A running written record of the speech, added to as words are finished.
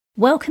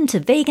Welcome to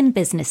Vegan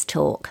Business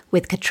Talk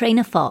with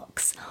Katrina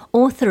Fox,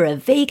 author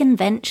of Vegan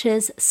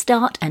Ventures,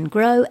 Start and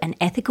Grow an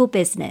Ethical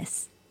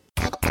Business.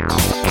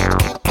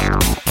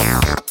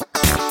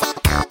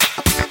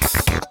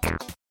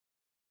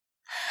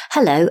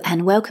 Hello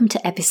and welcome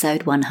to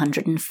episode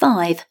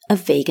 105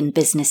 of Vegan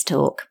Business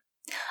Talk.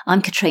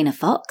 I'm Katrina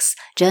Fox,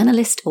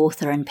 journalist,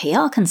 author and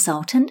PR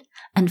consultant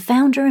and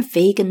founder of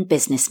Vegan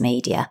Business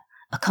Media,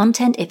 a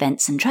content,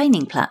 events and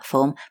training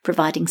platform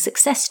providing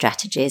success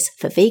strategies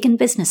for vegan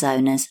business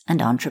owners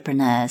and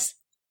entrepreneurs.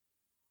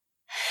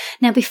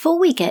 Now, before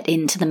we get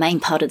into the main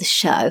part of the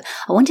show,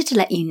 I wanted to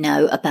let you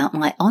know about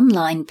my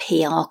online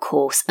PR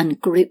course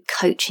and group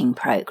coaching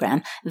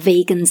program,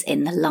 Vegans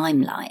in the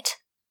Limelight.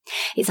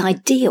 It's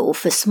ideal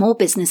for small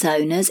business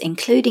owners,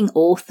 including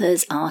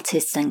authors,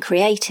 artists and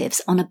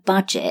creatives on a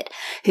budget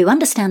who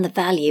understand the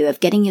value of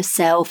getting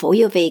yourself or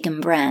your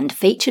vegan brand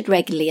featured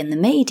regularly in the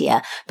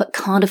media but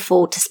can't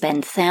afford to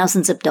spend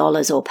thousands of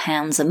dollars or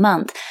pounds a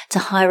month to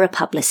hire a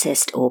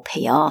publicist or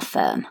PR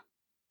firm.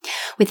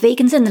 With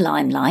Vegans in the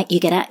Limelight, you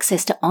get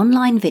access to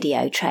online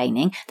video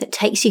training that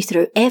takes you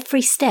through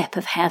every step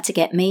of how to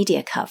get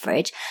media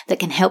coverage that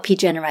can help you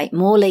generate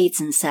more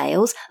leads and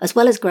sales, as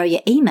well as grow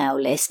your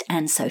email list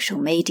and social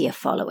media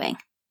following.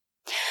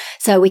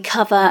 So we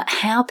cover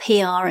how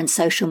PR and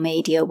social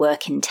media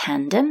work in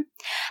tandem,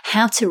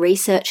 how to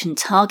research and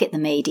target the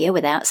media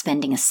without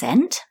spending a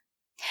cent,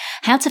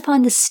 how to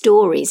find the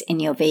stories in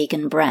your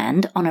vegan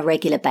brand on a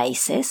regular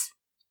basis,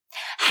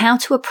 how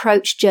to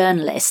approach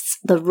journalists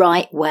the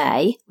right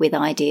way with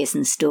ideas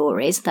and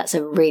stories, that's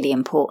a really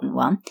important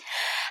one,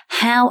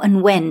 how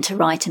and when to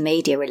write a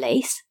media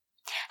release,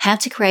 how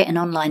to create an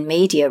online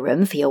media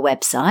room for your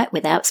website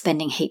without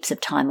spending heaps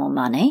of time or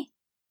money,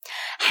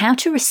 how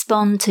to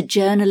respond to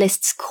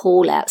journalists'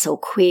 call-outs or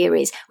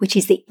queries, which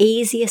is the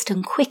easiest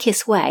and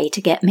quickest way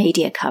to get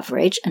media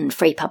coverage and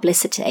free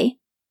publicity,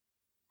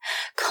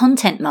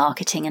 content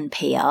marketing and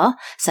PR,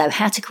 so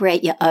how to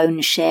create your own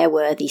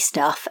share-worthy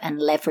stuff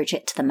and leverage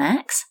it to the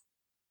max,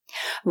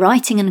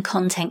 writing and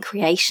content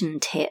creation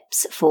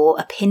tips for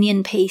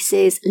opinion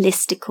pieces,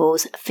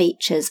 listicles,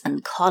 features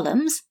and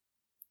columns,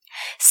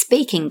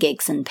 speaking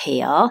gigs and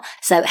PR,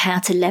 so how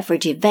to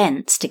leverage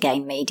events to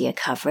gain media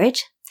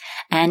coverage,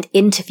 and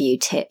interview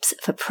tips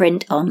for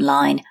print,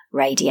 online,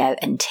 radio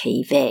and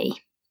TV.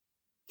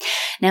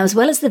 Now, as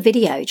well as the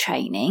video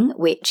training,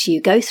 which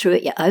you go through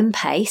at your own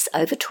pace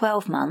over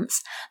 12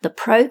 months, the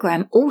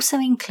program also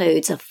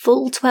includes a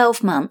full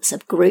 12 months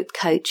of group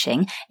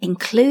coaching,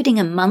 including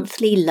a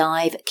monthly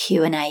live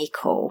Q&A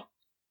call.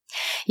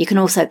 You can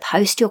also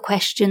post your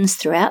questions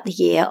throughout the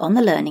year on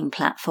the learning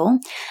platform,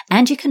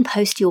 and you can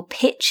post your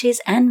pitches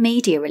and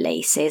media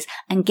releases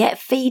and get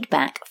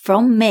feedback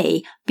from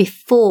me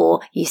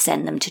before you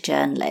send them to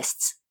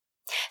journalists.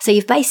 So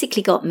you've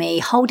basically got me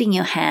holding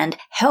your hand,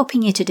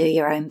 helping you to do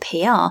your own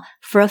PR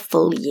for a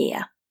full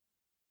year.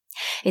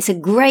 It's a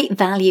great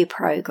value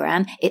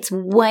program. It's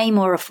way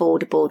more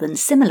affordable than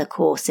similar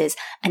courses,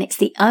 and it's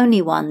the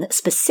only one that's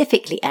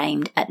specifically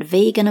aimed at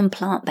vegan and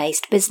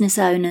plant-based business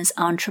owners,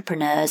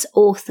 entrepreneurs,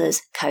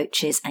 authors,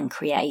 coaches, and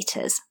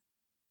creators.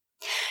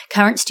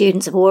 Current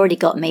students have already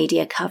got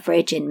media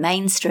coverage in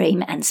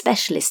mainstream and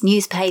specialist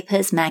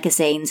newspapers,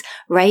 magazines,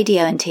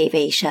 radio and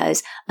TV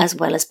shows, as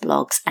well as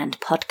blogs and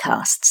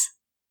podcasts.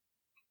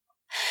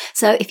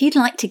 So if you'd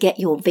like to get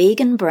your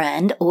vegan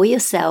brand or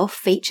yourself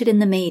featured in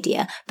the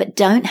media, but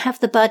don't have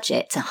the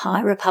budget to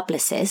hire a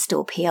publicist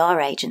or PR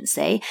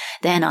agency,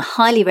 then I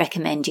highly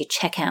recommend you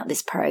check out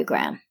this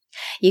program.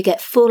 You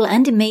get full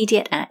and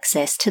immediate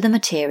access to the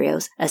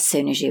materials as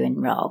soon as you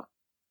enroll.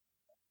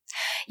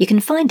 You can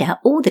find out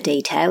all the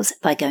details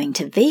by going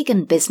to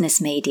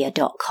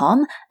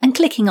veganbusinessmedia.com and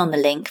clicking on the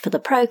link for the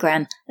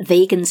program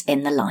Vegans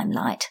in the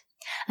Limelight.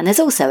 And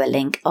there's also a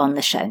link on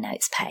the show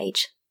notes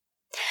page.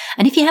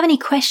 And if you have any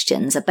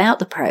questions about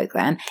the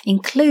program,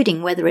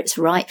 including whether it's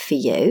right for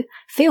you,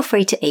 feel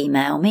free to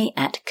email me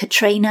at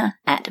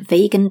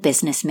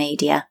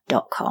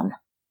katrina@veganbusinessmedia.com.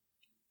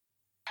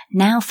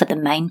 Now for the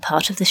main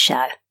part of the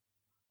show.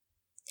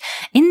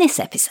 In this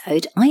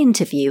episode, I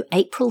interview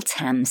April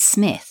Tam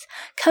Smith,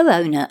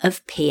 co-owner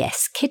of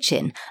PS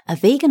Kitchen, a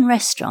vegan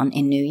restaurant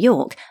in New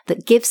York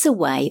that gives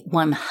away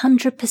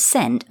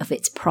 100% of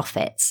its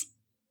profits.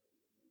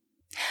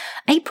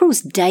 April's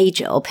day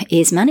job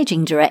is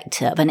managing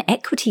director of an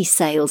equity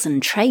sales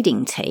and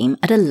trading team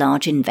at a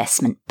large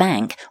investment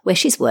bank where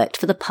she's worked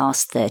for the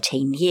past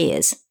 13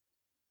 years.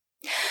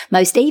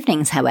 Most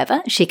evenings,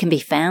 however, she can be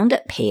found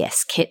at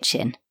PS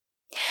Kitchen.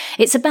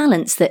 It's a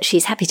balance that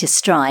she's happy to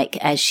strike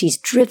as she's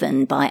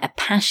driven by a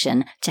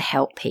passion to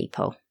help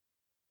people.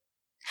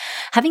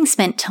 Having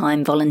spent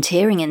time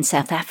volunteering in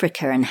South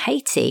Africa and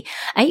Haiti,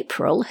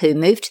 April, who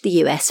moved to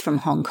the US from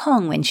Hong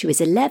Kong when she was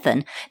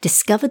 11,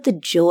 discovered the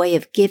joy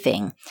of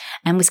giving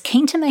and was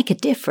keen to make a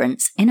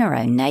difference in her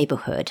own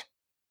neighbourhood.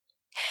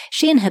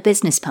 She and her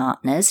business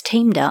partners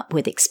teamed up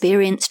with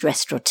experienced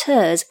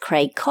restaurateurs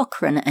Craig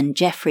Cochran and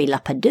Jeffrey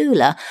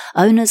Lapadula,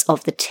 owners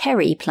of the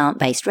Terry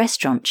plant-based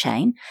restaurant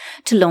chain,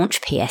 to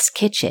launch PS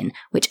Kitchen,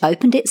 which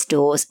opened its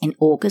doors in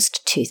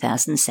August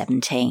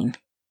 2017.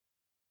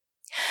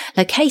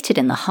 Located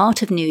in the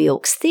heart of New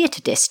York's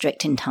Theatre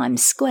District in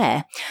Times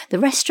Square, the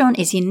restaurant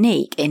is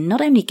unique in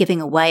not only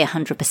giving away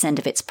 100%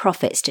 of its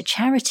profits to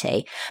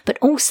charity, but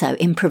also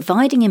in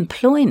providing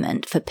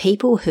employment for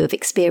people who have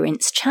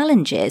experienced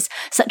challenges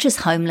such as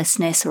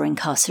homelessness or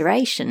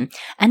incarceration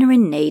and are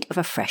in need of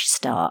a fresh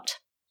start.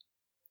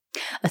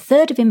 A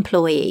third of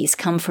employees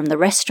come from the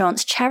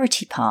restaurant's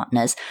charity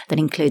partners that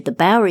include the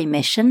Bowery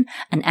Mission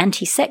and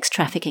anti-sex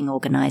trafficking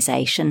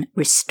organisation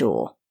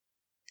Restore.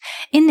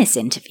 In this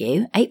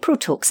interview, April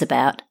talks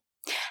about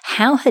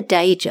how her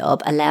day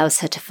job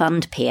allows her to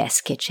fund PS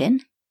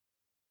Kitchen,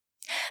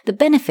 the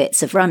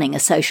benefits of running a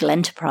social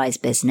enterprise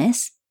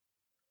business,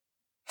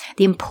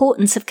 the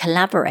importance of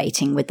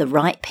collaborating with the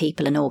right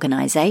people and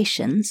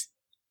organisations,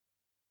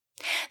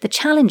 the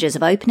challenges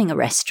of opening a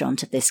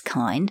restaurant of this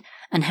kind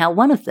and how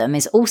one of them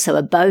is also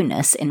a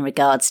bonus in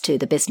regards to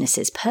the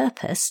business's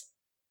purpose,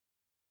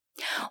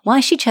 why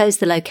she chose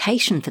the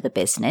location for the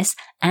business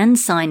and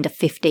signed a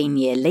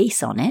 15-year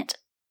lease on it,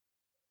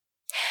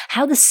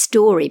 how the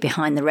story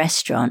behind the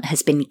restaurant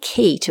has been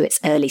key to its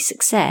early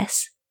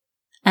success,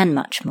 and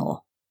much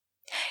more.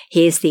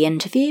 Here's the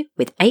interview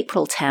with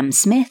April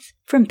Tam-Smith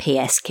from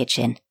PS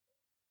Kitchen.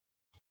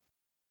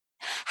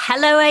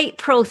 Hello,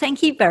 April.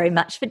 Thank you very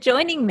much for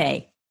joining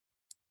me.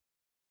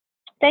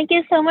 Thank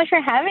you so much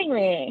for having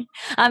me.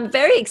 I'm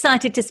very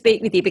excited to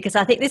speak with you because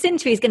I think this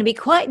interview is going to be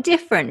quite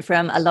different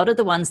from a lot of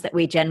the ones that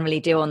we generally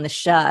do on the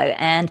show.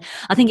 And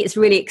I think it's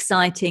really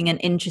exciting and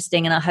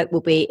interesting, and I hope will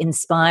be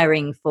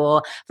inspiring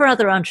for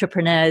other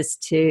entrepreneurs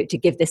to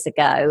give this a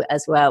go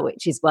as well,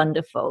 which is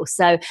wonderful.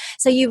 So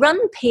you run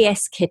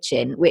PS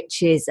Kitchen,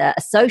 which is a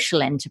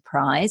social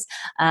enterprise,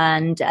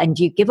 and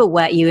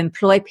you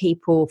employ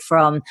people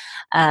from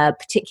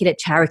particular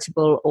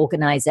charitable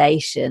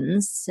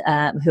organizations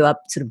who are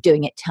sort of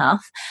doing it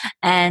tough,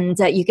 and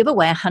you give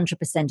away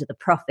 100% of the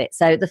profit.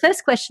 So the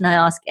first question I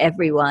ask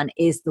everyone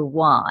is the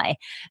why.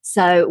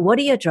 So what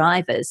are your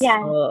drivers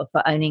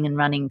for owning and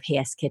running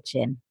PS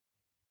Kitchen?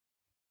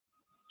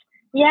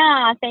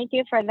 Yeah, thank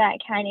you for that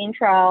kind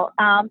intro.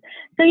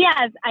 So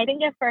yes, I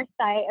think at first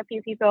sight, a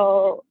few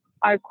people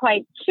are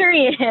quite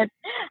curious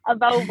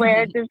about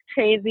where this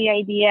crazy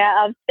idea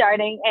of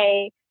starting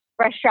a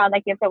restaurant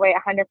that gives away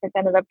 100%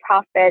 of the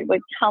profit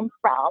would come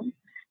from.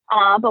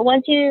 But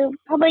once you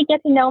probably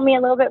get to know me a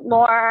little bit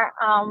more,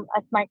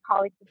 as my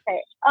colleagues would say,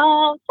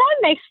 oh, that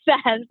makes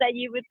sense that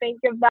you would think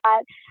of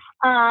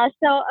that.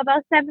 So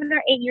about 7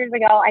 or 8 years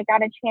ago, I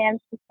got a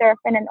chance to serve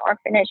in an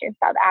orphanage in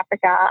South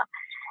Africa.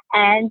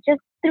 And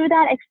just through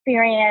that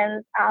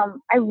experience,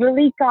 I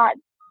really got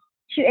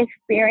to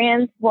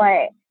experience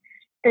what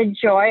the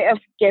joy of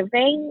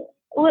giving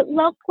would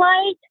look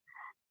like.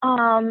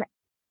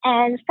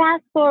 And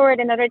fast forward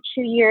another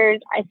 2 years,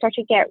 I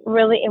started to get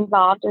really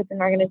involved with an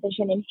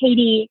organization in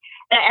Haiti.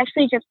 And I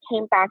actually just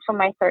came back from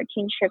my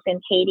 13th trip in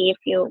Haiti a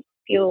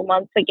few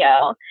months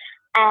ago.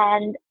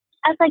 And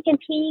as I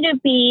continue to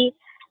be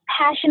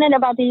passionate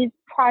about these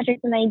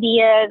projects and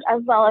ideas,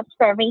 as well as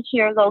serving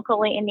here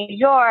locally in New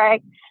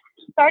York,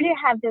 started to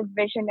have this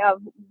vision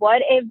of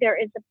what if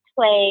there is a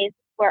place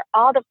where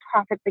all the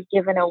profits are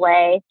given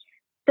away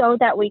so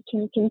that we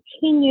can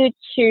continue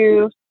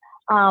to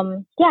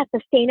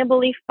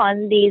sustainably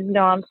fund these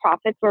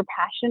nonprofits we're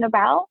passionate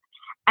about.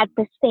 At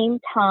the same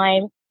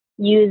time,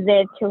 use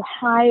it to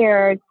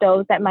hire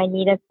those that might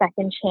need a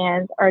second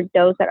chance or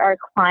those that are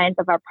clients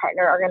of our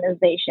partner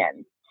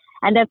organizations.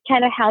 And that's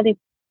kind of how the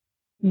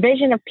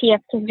vision of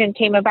PS Kitchen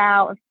came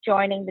about, of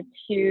joining the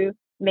two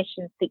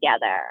missions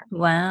together.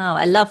 Wow,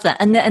 I love that.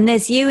 And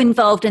there's you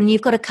involved, and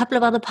you've got a couple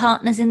of other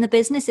partners in the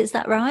business, is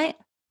that right?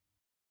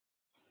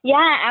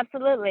 Yeah,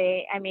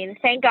 absolutely. I mean,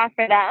 thank God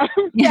for that.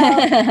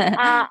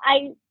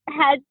 I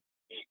had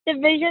the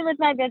vision with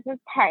my business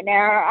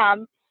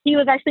partner. He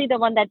was actually the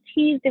one that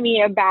teased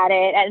me about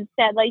it and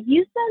said, like,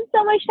 you spend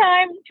so much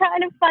time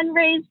trying to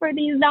fundraise for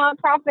these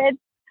nonprofits.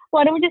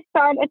 Why don't we just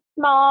start a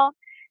small,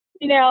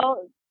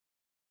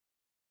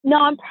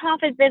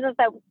 nonprofit business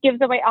that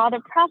gives away all the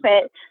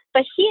profit?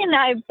 But he and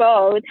I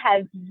both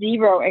have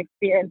zero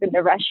experience in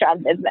the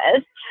restaurant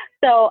business.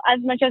 So as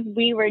much as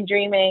we were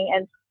dreaming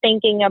and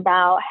thinking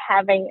about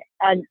having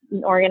an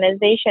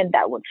organization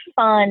that would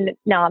fund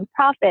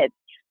nonprofits,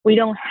 we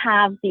don't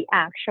have the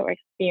actual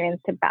experience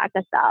to back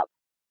us up.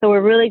 So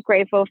we're really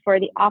grateful for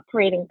the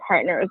operating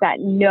partners that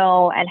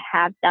know and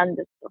have done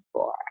this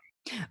before.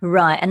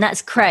 Right. And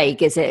that's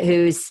Craig, is it,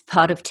 who's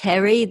part of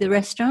Terry, the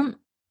restaurant?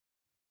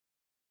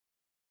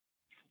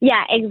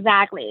 Yeah,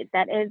 exactly.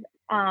 That is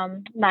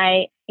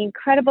my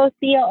incredible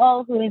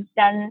COO who has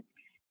done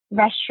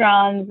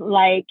restaurants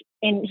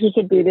he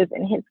could do this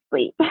in his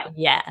sleep.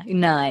 Yeah,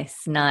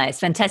 nice,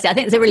 fantastic. I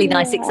think it's a really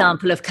nice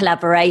example of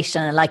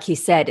collaboration. And like you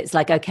said, it's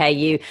like, okay,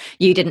 you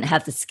didn't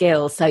have the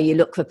skills, so you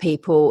look for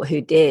people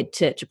who did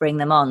to bring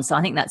them on. So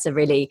I think that's a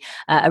really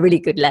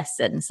good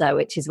lesson. So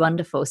which is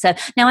wonderful. So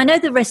now I know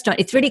the restaurant,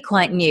 it's really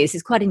quite new. This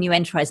is quite a new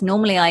enterprise.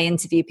 Normally I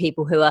interview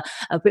people who are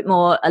a bit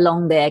more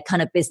along their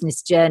kind of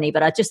business journey,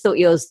 but I just thought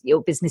your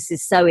business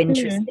is so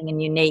interesting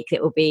and unique.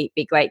 It will be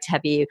great to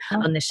have you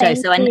on the show.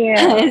 Thank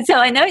you. So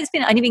I know it's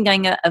been only been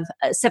going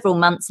several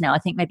months now. I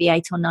think maybe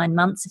 8 or 9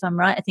 months, if I'm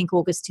right. I think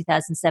August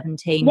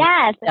 2017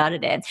 Yes.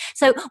 started it.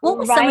 So what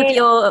were some of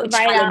your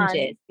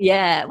challenges? On.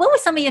 Yeah. What were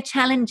some of your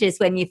challenges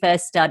when you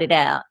first started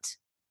out?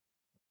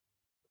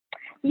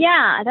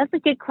 Yeah, that's a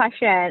good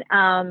question.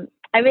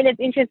 I mean, it's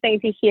interesting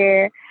to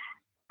hear.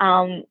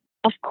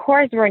 Of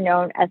course, we're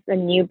known as a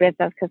new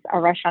business because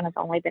our restaurant has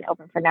only been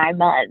open for 9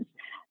 months,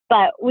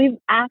 but we've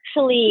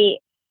actually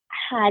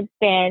had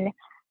been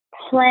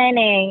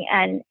planning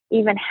and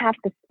even have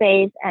the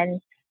space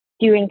and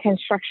doing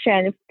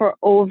construction for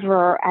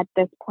over, at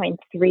this point,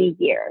 3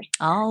 years.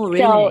 Oh, really?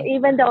 So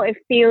even though it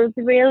feels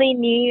really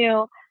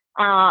new,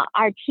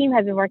 our team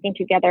has been working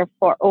together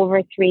for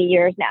over 3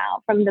 years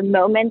now. From the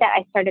moment that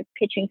I started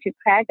pitching to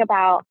Craig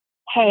about,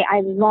 hey,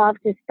 I'd love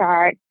to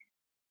start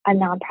a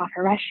nonprofit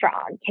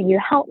restaurant. Can you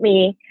help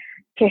me?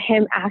 To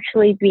him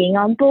actually being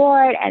on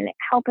board and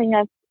helping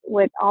us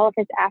with all of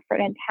his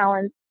effort and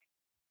talents.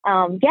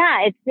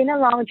 Yeah, it's been a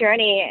long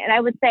journey. And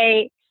I would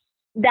say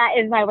that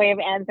is my way of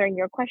answering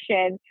your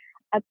question.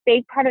 A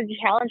big part of the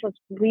challenge was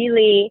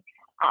really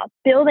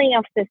building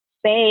up the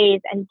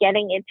space and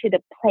getting it to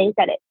the place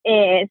that it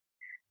is.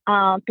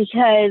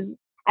 Because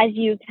as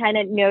you kind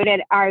of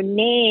noted, our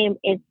name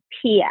is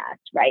PS,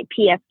 right?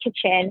 PS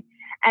Kitchen.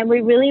 And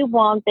we really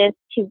want this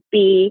to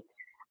be,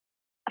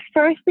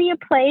 firstly, a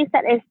place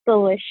that is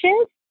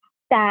delicious,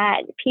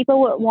 that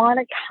people would want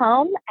to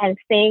come and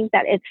think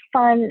that it's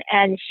fun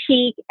and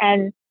chic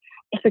and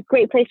it's a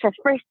great place for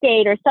first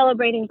date or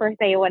celebrating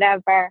birthday or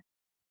whatever.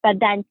 But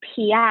then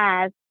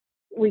PS,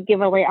 we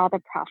give away all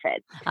the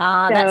profits.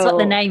 That's what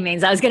the name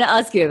means. I was going to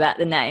ask you about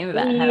the name.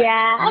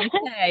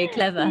 Okay,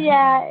 clever.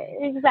 Yeah,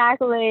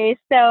 exactly.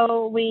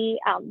 So we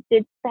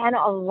did spend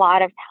a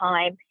lot of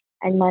time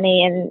and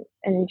money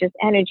and just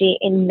energy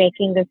in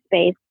making the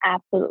space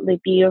absolutely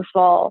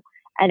beautiful.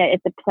 And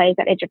it's a place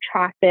that is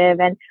attractive.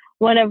 And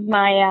one of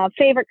my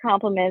favorite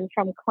compliments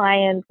from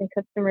clients and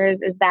customers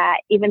is that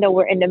even though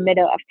we're in the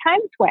middle of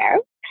Times Square,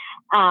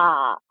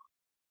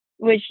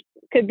 which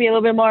could be a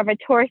little bit more of a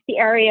touristy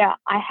area,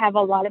 I have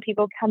a lot of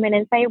people come in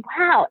and say,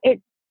 wow, it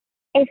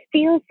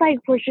feels like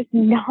we're just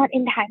not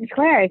in Times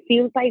Square. It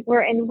feels like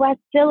we're in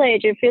West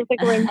Village. It feels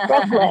like we're in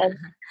Brooklyn.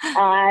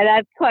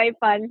 That's quite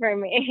fun for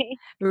me.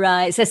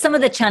 Right. So some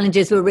of the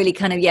challenges were really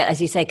kind of, yeah,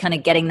 as you say, kind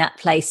of getting that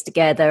place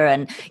together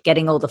and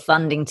getting all the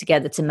funding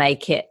together to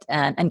make it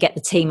and get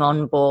the team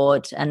on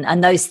board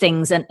and those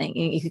things. And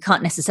you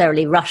can't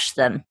necessarily rush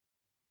them.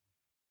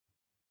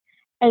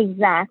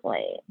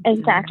 Exactly.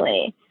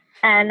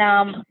 And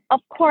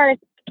of course,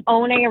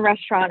 owning a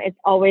restaurant is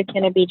always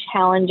going to be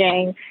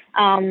challenging.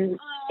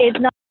 It's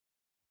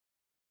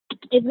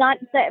not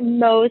the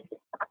most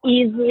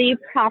easily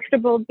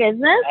profitable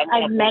business,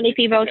 as many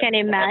people can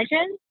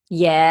imagine.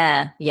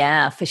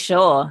 Yeah, for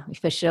sure,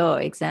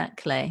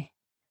 exactly.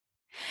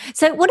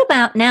 So what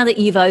about now that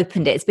you've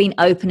opened it? It's been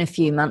open a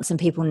few months and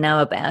people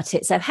know about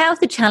it. So how have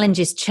the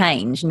challenges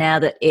changed now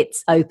that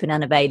it's open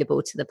and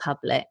available to the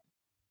public?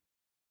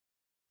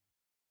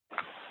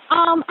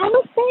 I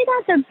would say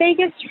that the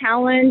biggest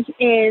challenge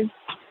is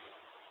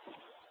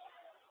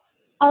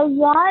a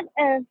lot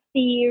of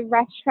the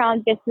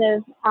restaurant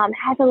business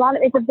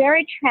it's a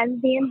very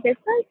transient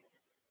business.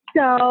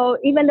 So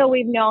even though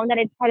we've known that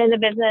it's part of the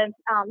business,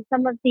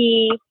 some of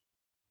the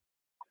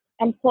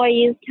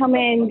employees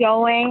coming and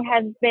going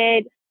has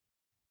been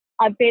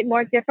a bit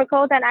more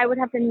difficult than I would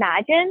have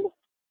imagined.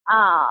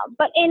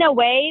 But in a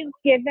way,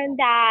 given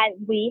that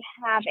we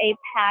have a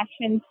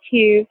passion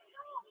to,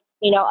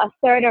 a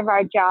third of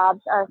our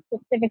jobs are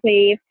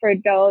specifically for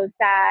those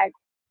that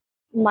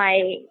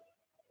might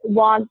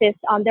want this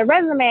on their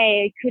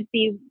resume. It could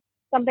be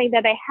something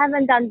that they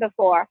haven't done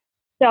before.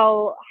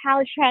 So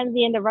how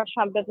transient the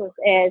restaurant business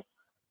is,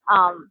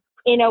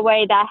 in a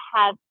way that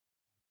has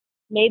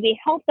maybe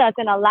helped us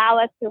and allow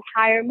us to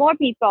hire more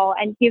people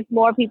and give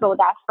more people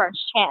that first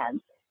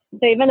chance.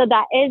 So even though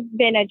that has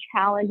been a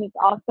challenge, it's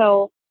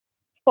also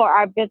for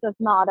our business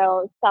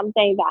model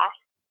something that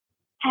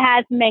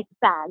has made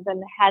sense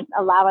and has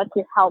allowed us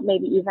to help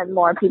maybe even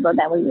more people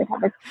than we would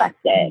have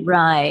expected.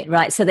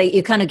 Right. So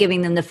you're kind of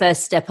giving them the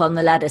first step on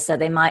the ladder, so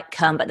they might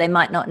come, but they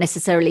might not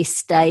necessarily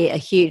stay a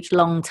huge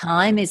long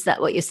time. Is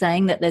that what you're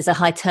saying, that there's a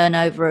high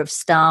turnover of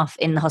staff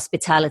in the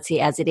hospitality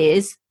as it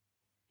is?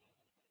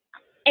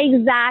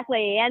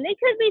 Exactly. And it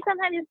could be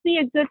sometimes just be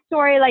a good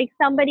story, like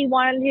somebody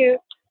wanted to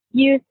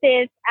use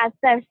this as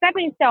a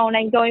stepping stone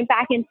and going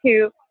back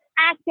into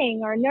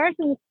acting or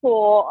nursing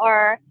school,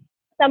 or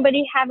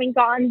somebody having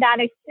gotten that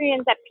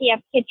experience at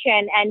PS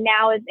Kitchen and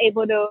now is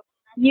able to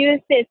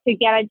use this to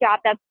get a job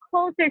that's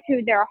closer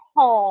to their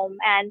home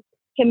and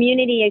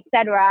community,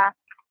 etc.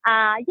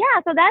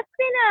 So that's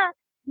been a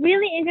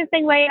really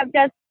interesting way of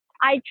just,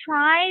 I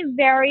try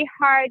very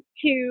hard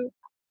to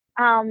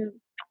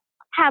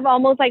have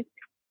almost like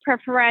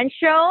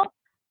preferential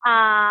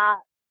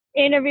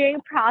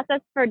interviewing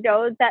process for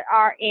those that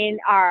are in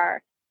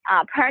our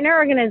partner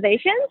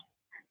organizations.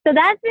 So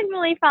that's been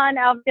really fun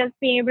of just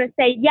being able to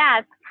say,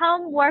 yes,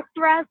 come work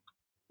for us.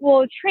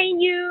 We'll train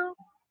you.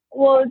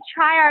 We'll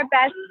try our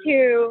best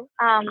to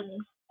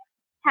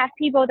have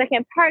people that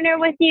can partner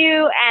with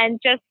you and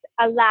just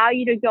allow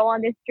you to go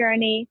on this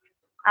journey.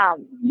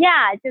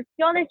 Just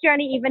go on this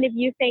journey, even if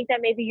you think that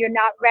maybe you're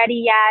not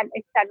ready yet,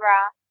 etc.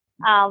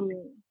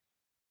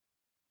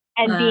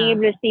 And being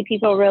able to see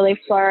people really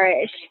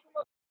flourish.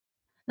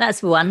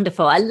 That's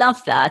wonderful. I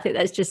love that. I think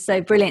that's just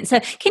so brilliant. So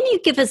can you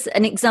give us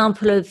an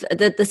example of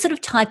the sort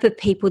of type of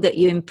people that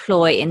you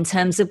employ in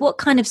terms of what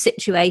kind of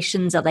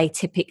situations are they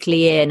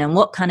typically in and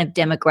what kind of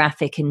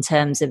demographic in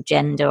terms of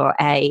gender or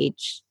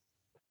age?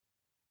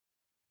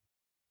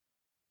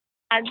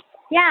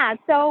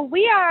 So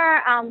we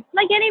are,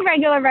 like any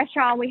regular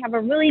restaurant, we have a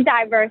really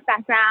diverse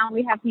background.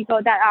 We have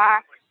people that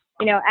are,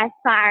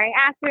 aspiring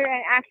actors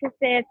and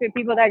actresses. We have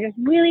people that are just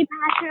really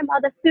passionate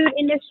about the food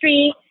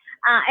industry.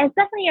 It's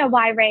definitely a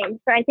wide range.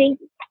 But I think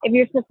if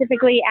you're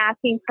specifically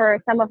asking for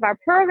some of our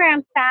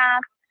program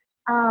staff,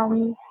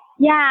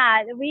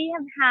 we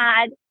have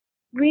had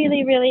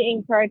really, really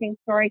encouraging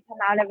stories come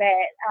out of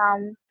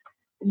it.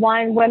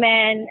 One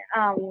woman,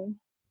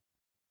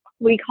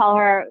 we call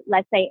her,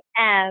 let's say,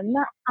 M.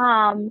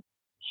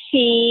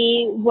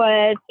 She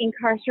was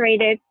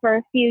incarcerated for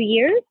a few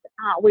years.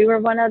 We were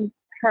one of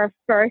her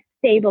first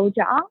stable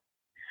jobs.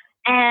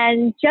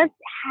 And just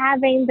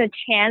having the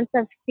chance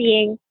of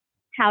seeing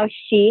how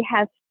she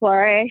has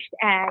flourished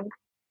and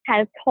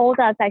has told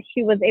us that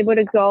she was able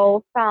to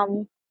go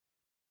from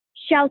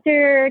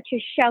shelter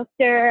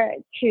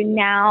to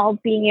now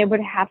being able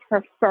to have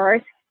her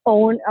first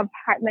own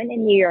apartment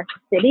in New York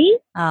City.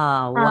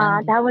 Oh,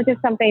 wow. That was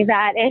just something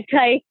that is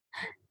like,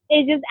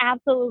 it's just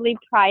absolutely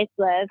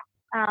priceless.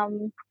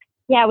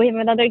 We have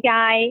another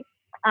guy,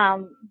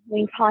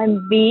 we call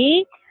him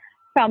V,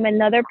 from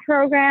another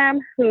program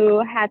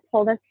who had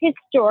told us his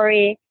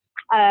story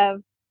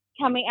of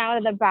coming out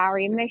of the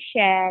Bowery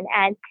Mission.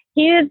 And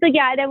he was the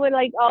guy that would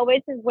like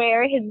always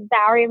wear his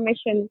Bowery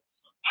Mission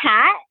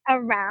hat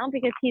around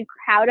because he's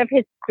proud of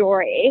his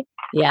story.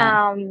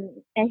 Yeah.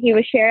 And he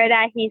would share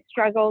that he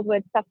struggled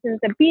with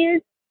substance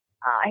abuse.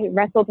 He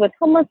wrestled with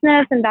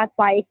homelessness, and that's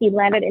why he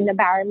landed in the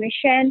Bowery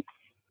Mission.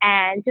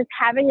 And just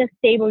having a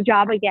stable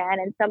job again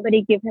and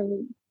somebody give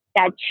him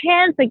that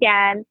chance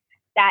again,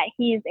 that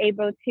he's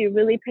able to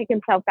really pick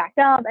himself back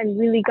up and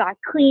really got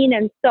clean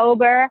and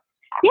sober.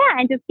 Yeah,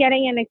 and just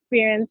getting an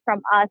experience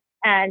from us,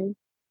 and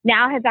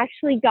now has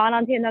actually gone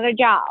on to another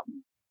job.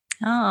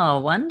 Oh,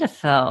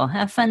 wonderful.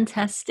 How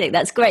fantastic.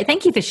 That's great.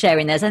 Thank you for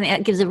sharing those. I think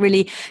that gives a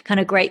really kind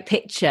of great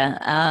picture.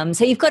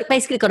 So you've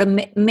basically got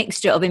a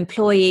mixture of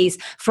employees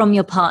from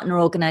your partner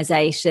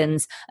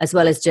organizations as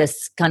well as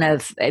just kind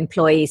of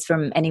employees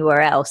from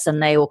anywhere else,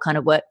 and they all kind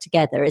of work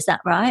together. Is that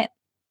right?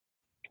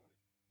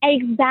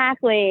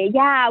 Exactly.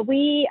 Yeah,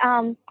 we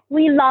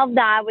love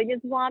that. We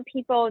just want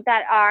people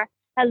that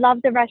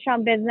love the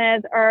restaurant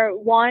business or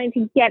wanting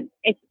to get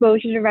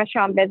exposure to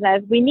restaurant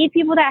business. We need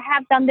people that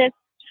have done this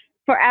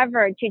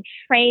forever to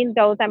train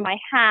those that might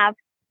have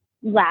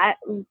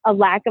a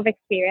lack of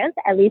experience,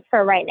 at least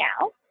for right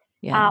now.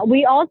 Yeah.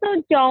 We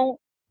also don't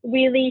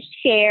really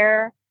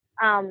share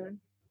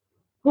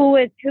who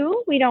is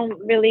who. We don't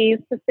really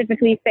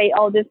specifically say,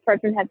 oh, this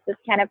person has this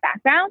kind of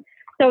background.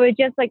 So it's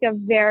just like a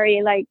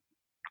very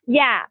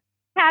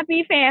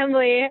happy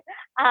family,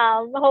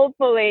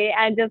 hopefully,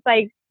 and just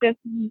like this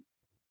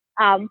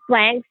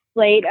blank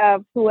slate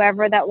of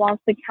whoever that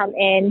wants to come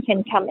in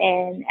can come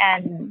in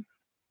and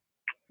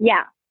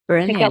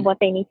Brilliant. pick up what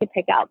they need to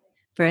pick up.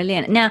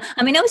 Brilliant. Now,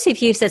 I mean, obviously,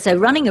 if you said so,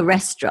 running a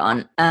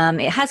restaurant,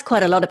 it has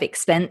quite a lot of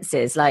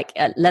expenses, like,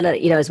 as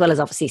well as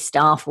obviously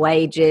staff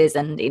wages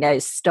and,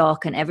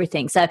 stock and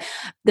everything. So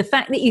the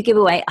fact that you give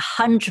away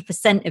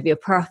 100% of your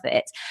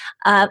profit,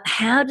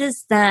 how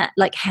does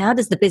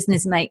the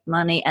business make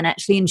money and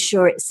actually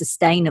ensure it's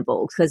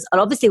sustainable? Because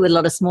obviously with a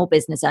lot of small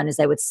business owners,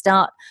 they would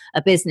start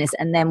a business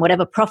and then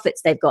whatever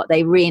profits they've got,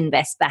 they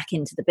reinvest back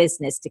into the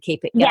business to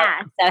keep it going.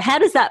 Yeah. So how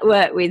does that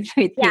work with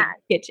the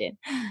kitchen?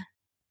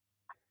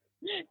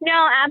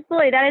 No,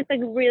 absolutely. That is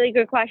a really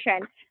good question.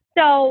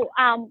 So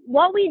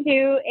what we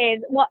do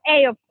is,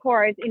 of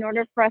course, in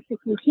order for us to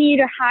continue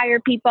to hire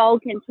people,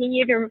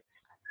 continue to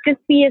just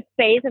be a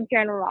space of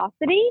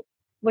generosity,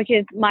 which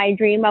is my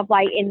dream of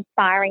like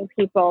inspiring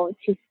people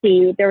to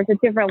see there's a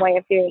different way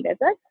of doing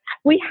business,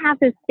 we have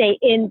to stay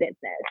in business.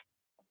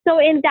 So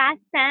in that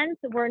sense,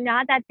 we're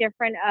not that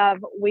different of,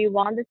 we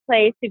want this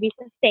place to be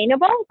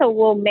sustainable. So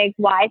we'll make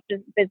wise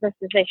business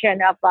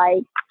decision of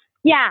like,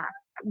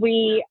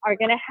 we are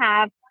going to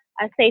have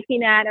a safety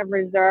net, a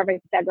reserve,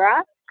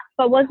 etc.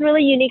 But what's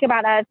really unique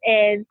about us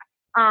is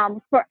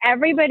for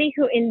everybody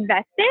who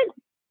invested,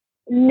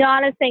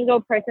 not a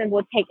single person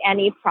will take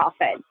any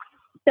profit.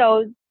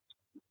 So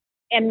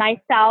and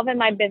myself and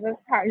my business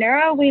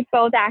partner, we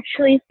both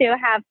actually still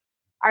have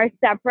our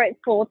separate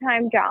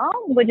full-time job,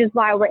 which is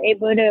why we're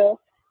able to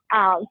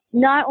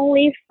not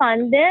only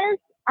fund this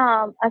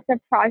as a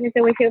project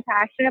that we feel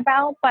passionate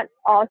about, but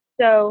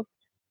also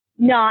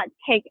not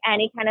take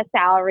any kind of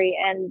salary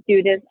and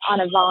do this on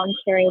a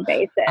volunteering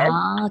basis.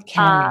 Okay,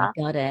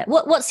 got it.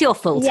 What's your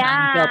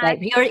full-time job?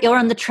 Yeah. You're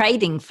on the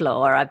trading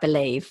floor, I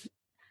believe.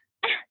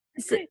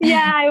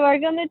 Yeah, I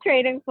work on the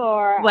trading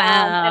floor.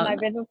 Wow. And my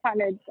business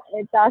partner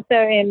is also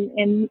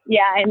in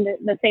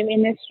the same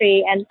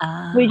industry. And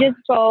we just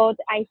both,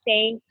 I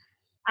think,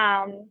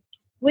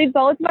 we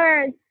both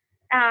were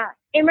I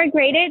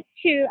immigrated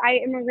to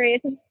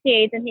the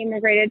States, and he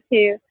immigrated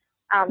to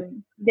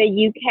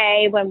the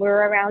UK when we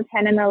were around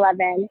 10 and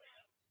 11.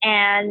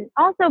 And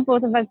also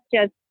both of us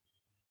just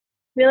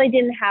really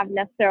didn't have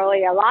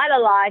necessarily a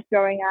lot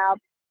growing up.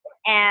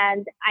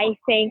 And I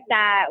think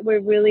that we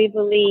really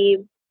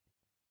believe,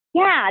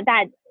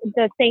 that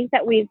the things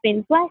that we've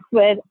been blessed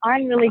with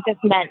aren't really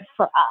just meant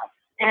for us.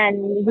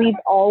 And we've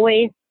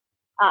always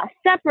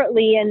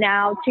separately and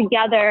now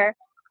together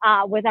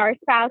with our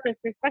spouses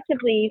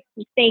respectively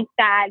think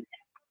that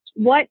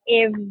what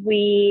if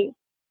we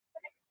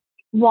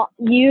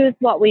use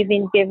what we've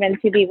been given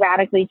to be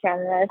radically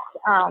generous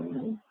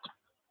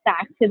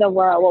back to the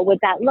world? What would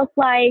that look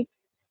like?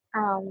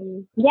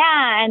 And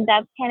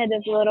that's kind of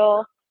this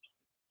little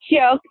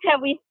joke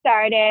that we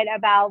started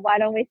about why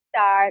don't we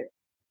start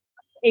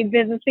a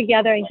business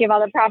together and give all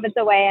the profits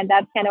away, and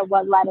that's kind of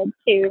what led it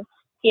to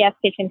PS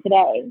Kitchen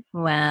today.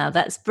 Wow,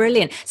 that's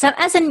brilliant. So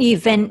as a new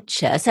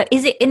venture, so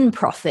is it in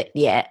profit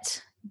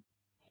yet?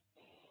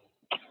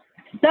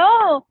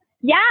 So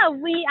yeah,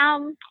 we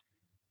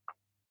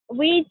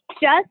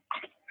just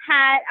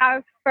had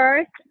our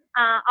first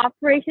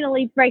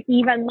operationally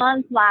break-even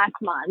month last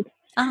month.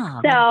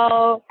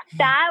 So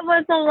that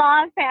was a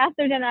lot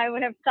faster than I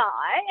would have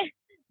thought.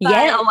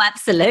 Yeah,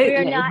 absolutely.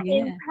 We're not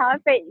in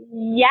profit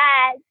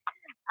yet.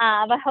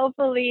 But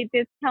hopefully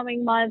this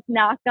coming month,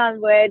 knock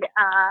on wood,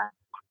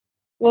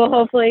 will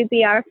hopefully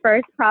be our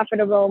first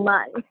profitable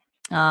month.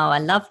 Oh, I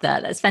love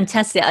that. That's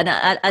fantastic.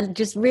 I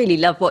just really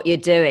love what you're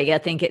doing. I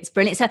think it's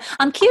brilliant. So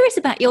I'm curious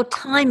about your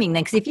timing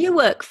then, because if you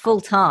work full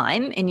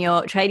time in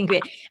your trading career,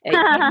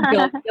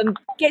 I'm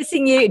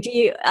guessing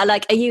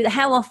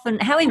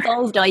how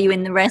involved are you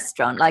in the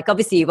restaurant? Like,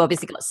 obviously, you've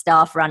got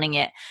staff running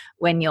it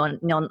when you're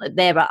not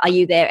there, but are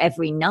you there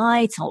every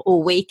night or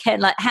all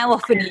weekend? Like, how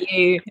often are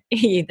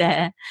you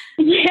there?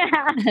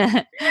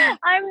 Yeah,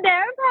 I'm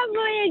there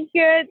probably a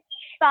good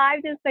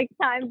 5 to 6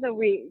 times a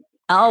week.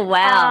 Oh,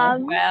 wow.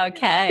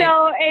 Okay.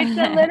 So it's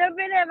a little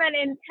bit of an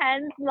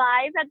intense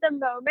life at the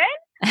moment.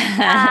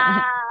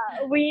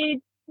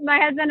 My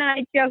husband and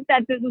I joke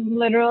that this is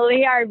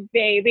literally our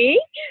baby.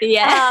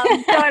 Yeah.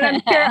 So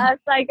I'm sure as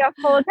like a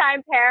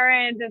full-time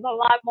parent, there's a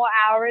lot more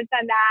hours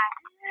than that,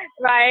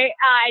 right?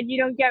 And you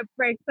don't get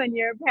breaks when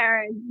you're a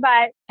parent.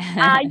 But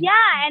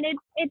and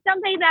it's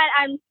something that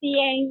I'm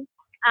seeing.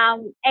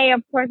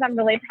 Of course, I'm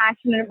really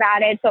passionate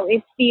about it, so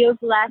it feels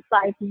less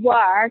like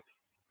work.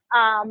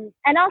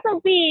 And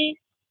also B,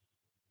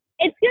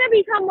 it's going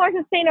to become more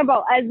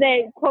sustainable as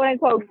it quote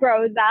unquote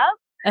grows up.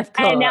 Of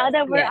course. And now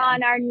that we're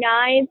on our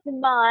 9th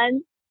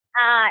month,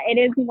 it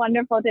is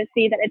wonderful to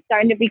see that it's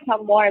starting to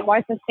become more and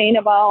more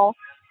sustainable.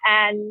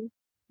 And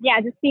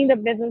just seeing the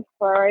business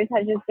flourish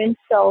has just been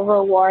so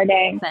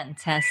rewarding.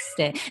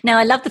 Fantastic. Now,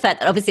 I love the fact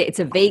that obviously it's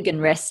a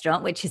vegan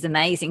restaurant, which is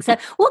amazing. So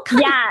what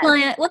kind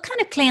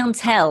of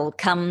clientele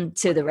come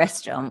to the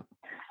restaurant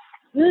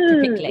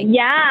typically?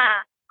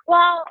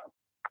 Well,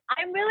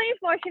 I'm really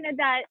fortunate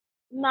that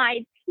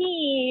my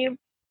team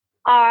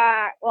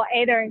are, well,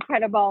 A, they're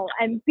incredible,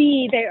 and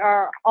B, they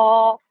are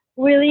all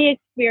really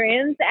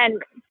experienced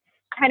and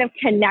kind of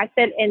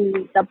connected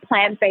in the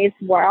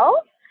plant-based world.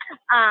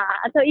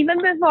 So even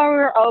before we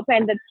were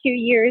open, the 2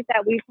 years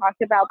that we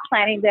talked about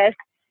planning this,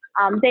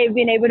 they've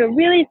been able to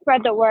really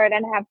spread the word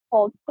and have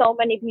told so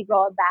many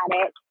people about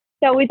it.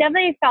 So we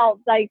definitely felt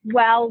like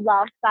well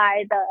loved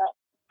by the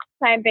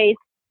plant-based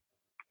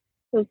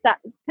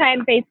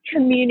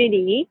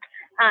community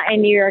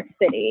in New York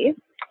City.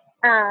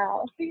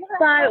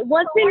 But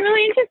what's been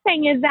really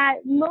interesting is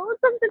that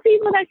most of the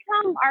people that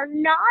come are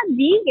not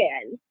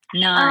vegan.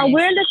 Nice.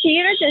 We're in the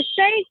theater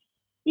district.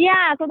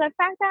 So the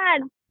fact that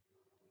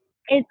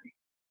it's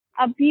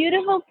a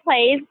beautiful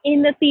place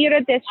in the theater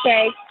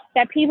district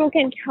that people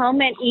can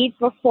come and eat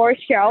before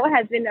show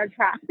has been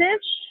attractive.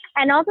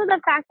 And also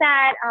the fact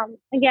that,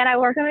 again, I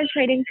work on a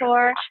trading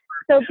floor,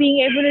 so being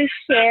able to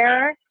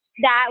share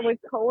that with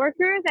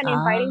coworkers and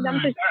inviting them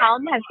to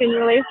come has been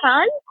really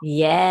fun.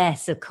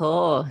 Yes, of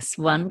course.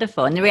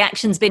 Wonderful. And the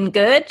reaction's been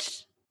good?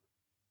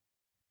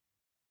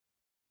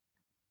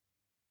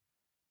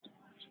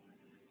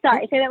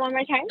 Sorry, say that one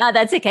more time. Oh,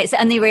 that's okay. So,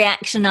 and the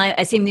reaction, I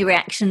assume the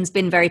reaction's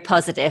been very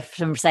positive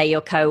from, say,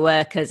 your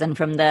co-workers and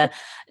from the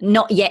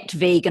not yet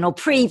vegan or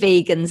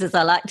pre-vegans, as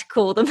I like to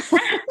call them.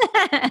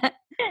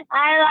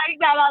 I like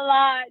that a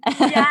lot.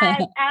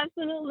 Yes,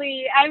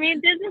 absolutely. I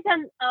mean, this is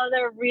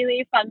another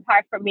really fun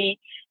part for me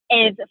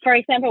is, for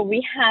example,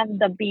 we have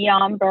the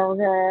Beyond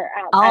Burger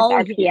Oh,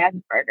 yeah.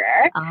 SRTS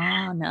burger.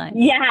 Oh, nice.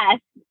 Yes.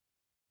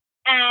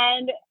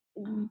 And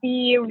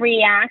the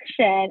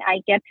reaction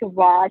I get to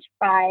watch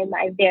by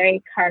my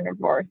very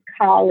carnivore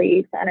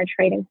colleagues on a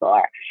trading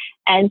floor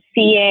and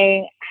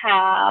seeing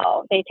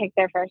how they take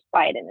their first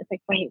bite and it's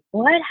like, wait,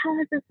 what?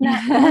 How is this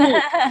not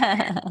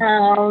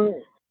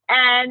meat?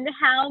 And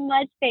how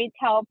much they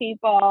tell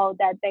people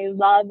that they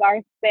love our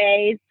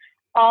space,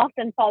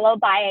 often followed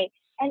by,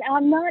 and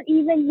I'm not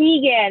even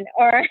vegan,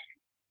 or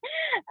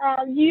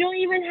you don't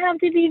even have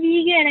to be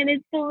vegan and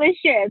it's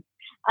delicious.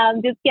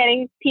 Just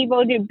getting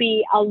people to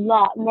be a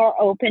lot more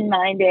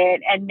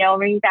open-minded and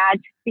knowing that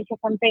just because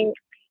something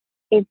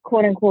is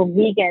quote unquote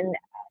vegan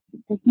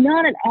does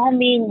not at all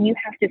mean you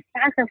have to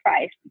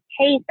sacrifice the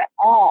taste at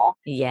all.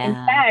 Yeah. In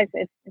fact,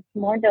 it's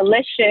more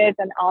delicious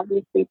and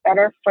obviously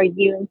better for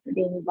you and for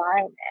the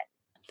environment.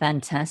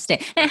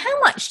 Fantastic. Now, how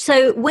much?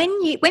 So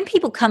when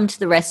people come to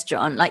the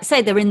restaurant, like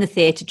say they're in the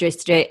theatre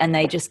district and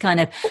they just kind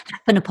of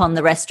happen upon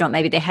the restaurant,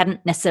 maybe they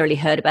hadn't necessarily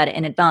heard about it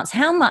in advance.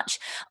 How much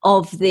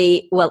of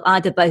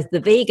either both the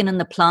vegan and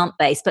the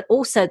plant-based, but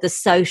also the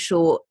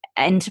social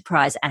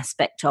enterprise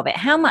aspect of it,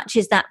 how much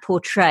is that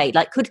portrayed?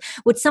 Like,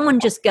 would someone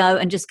just go,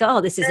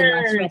 oh, this is a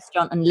nice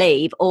restaurant and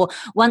leave? Or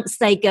once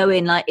they go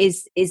in, like,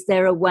 is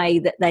there a way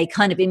that they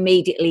kind of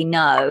immediately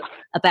know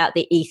about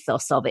the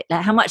ethos of it?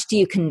 Like, how much do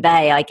you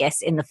convey, I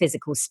guess, in the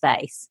physical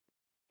space?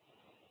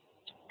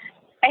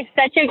 It's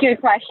such a good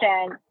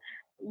question.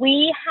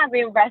 We have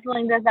been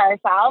wrestling this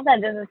ourselves,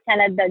 and this is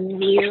kind of the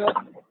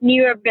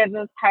newer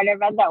business part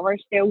of it that we're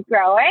still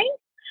growing.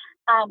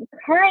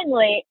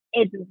 Currently,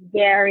 it's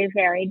very,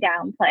 very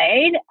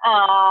downplayed.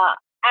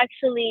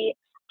 Actually,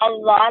 a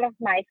lot of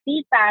my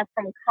feedback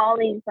from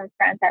colleagues and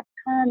friends have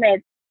come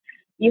is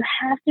you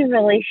have to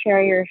really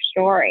share your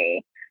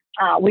story.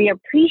 We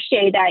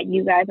appreciate that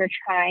you guys are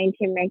trying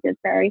to make this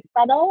very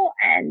subtle,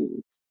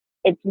 and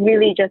it's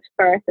really just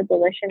first a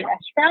delicious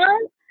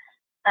restaurant.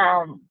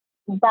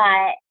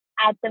 But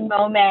at the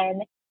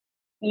moment,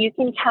 you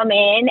can come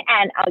in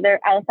and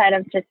outside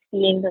of just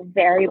seeing the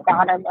very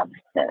bottom of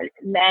the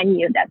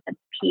menu, that's a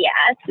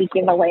PS, we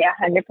give away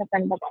 100% of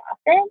the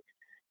profit.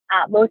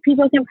 Most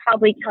people can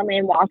probably come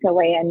in, walk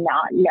away, and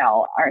not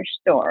know our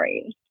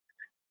story.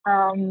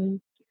 So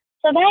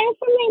that is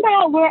something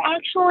that we're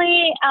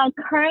actually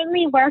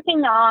currently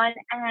working on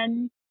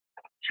and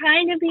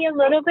trying to be a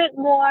little bit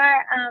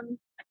more,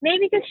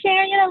 maybe just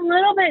sharing it a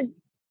little bit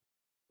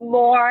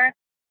more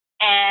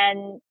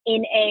and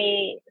in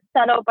a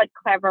subtle but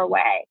clever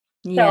way.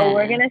 Yeah. So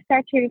we're going to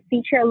start to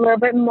feature a little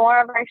bit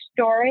more of our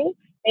story,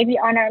 maybe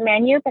on our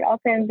menu, but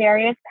also in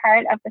various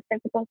parts of the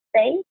physical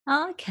space.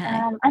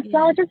 Okay. As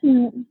well as just,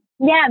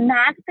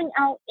 maxing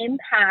out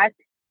impact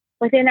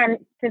within our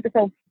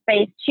physical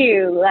space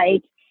too.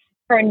 Like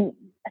for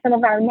some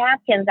of our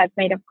napkins that's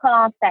made of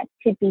cloth that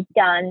could be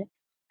done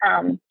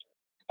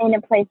in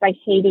a place like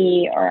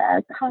Haiti, or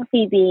our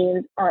coffee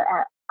beans, or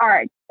our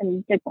art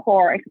and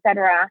decor,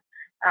 etc.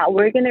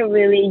 We're going to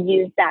really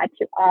use that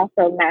to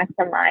also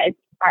maximize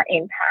our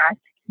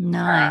impact.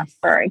 Nice.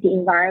 For the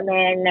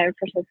environment and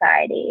for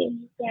society.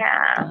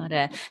 Yeah. Got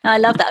it. No, I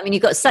love that. I mean,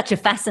 you've got such a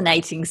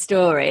fascinating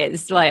story.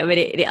 It's like, I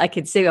mean, I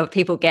can see how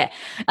people get,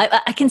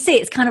 I can see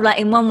it's kind of like,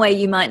 in one way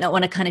you might not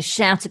want to kind of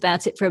shout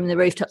about it from the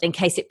rooftop in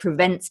case it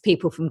prevents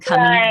people from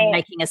coming in and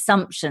making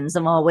assumptions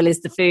of, oh, well,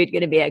 is the food going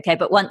to be okay?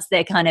 But once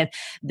they're kind of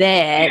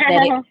there,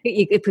 then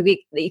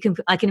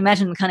I can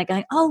imagine them kind of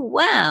going, oh,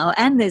 wow,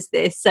 and there's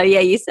this. So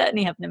yeah, you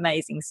certainly have an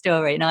amazing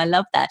story. And I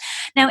love that.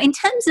 Now, in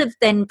terms of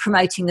then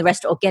promoting the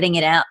restaurant or getting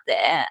it out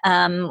there,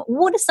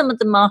 what are some of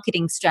the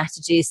marketing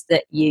strategies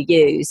that you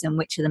use and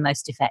which are the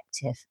most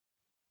effective?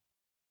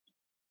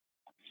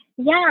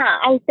 Yeah,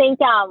 I think,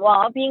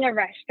 being a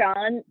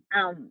restaurant,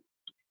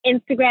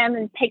 Instagram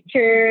and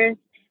pictures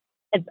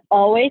is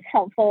always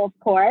helpful, of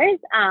course.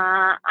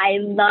 I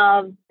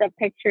love the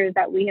pictures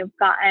that we have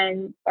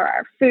gotten for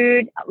our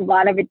food, a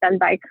lot of it done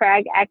by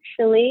Craig,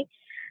 actually.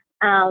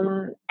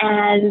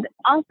 And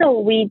also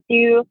we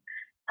do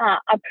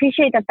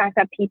appreciate the fact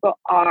that people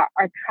are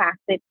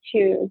attracted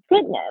to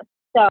goodness.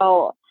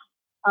 So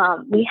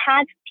we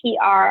had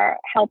PR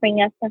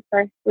helping us the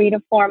first 3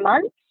 to 4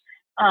 months,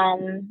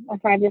 or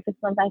 5 to 6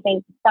 months, I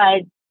think.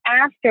 But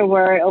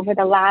afterward, over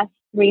the last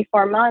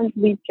 3-4 months,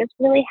 we've just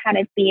really had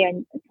it be a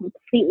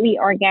completely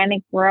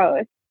organic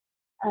growth,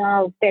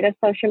 bit of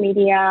social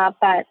media,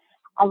 but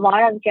a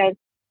lot of just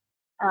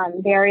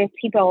various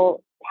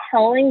people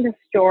telling the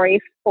story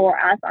for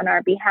us on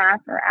our behalf,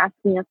 or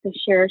asking us to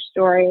share a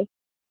story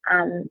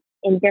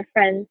in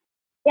different,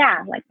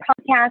 like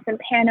podcasts and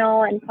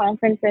panel and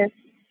conferences,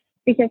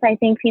 because I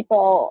think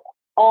people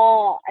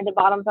all at the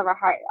bottoms of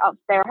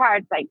their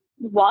hearts, like,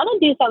 want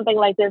to do something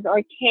like this,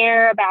 or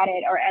care about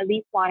it, or at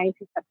least wanting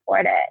to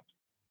support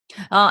it.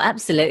 Oh,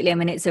 absolutely. I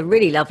mean, it's a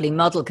really lovely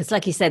model because,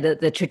 like you said,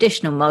 the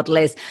traditional model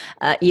is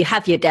you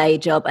have your day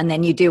job and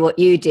then you do what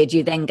you did.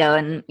 You then go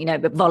and,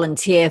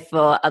 volunteer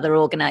for other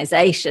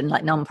organizations,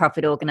 like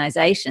non-profit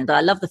organizations. But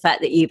I love the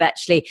fact that you've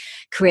actually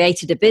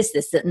created a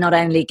business that not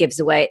only gives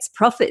away its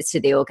profits to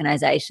the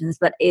organizations,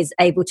 but is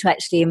able to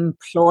actually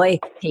employ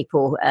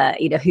people,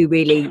 who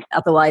really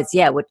otherwise,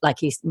 would,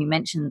 like you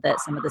mentioned, that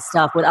some of the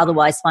staff would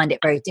otherwise find it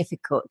very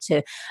difficult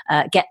to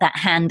get that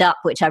hand up,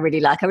 which I really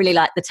like. I really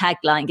like the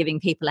tagline, giving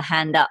people a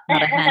hand up,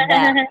 not a hand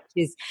out,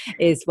 which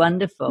is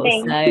wonderful.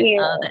 Thank So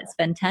you. that's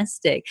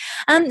fantastic.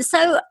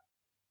 So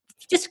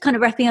just kind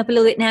of wrapping up a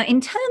little bit now, in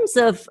terms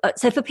of,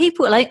 so for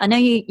people, like I know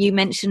you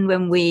mentioned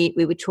when we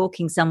were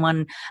talking,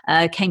 someone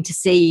came to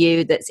see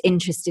you that's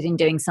interested in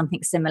doing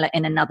something similar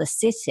in another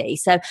city.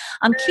 So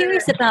I'm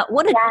curious about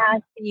what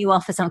advice can you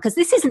offer someone, because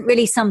this isn't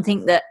really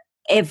something that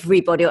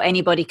everybody or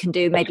anybody can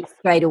do maybe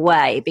straight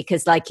away,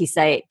 because like you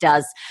say, it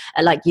does,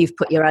 like you've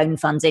put your own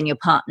funds in, your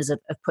partners have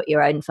put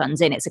your own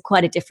funds in, it's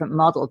quite a different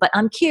model. But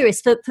I'm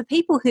curious for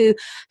people who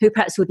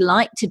perhaps would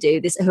like to do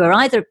this, who are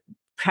either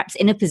perhaps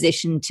in a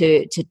position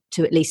to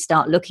at least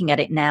start looking at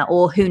it now,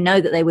 or who know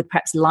that they would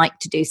perhaps like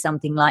to do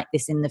something like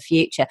this in the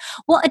future,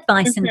 what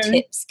advice and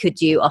tips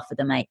could you offer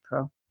them,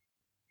 April?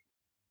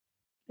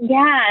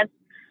 Yes,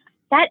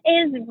 that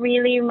is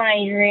really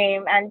my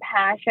dream and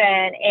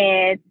passion.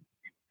 It's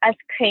as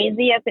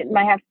crazy as it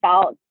might have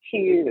felt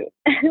to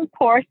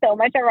pour so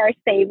much of our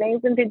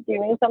savings into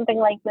doing something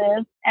like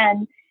this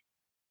and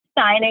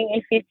signing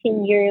a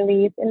 15-year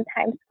lease in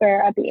Times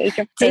Square at the age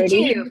of 30. Did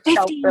you?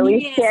 Felt 15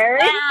 really years. scary.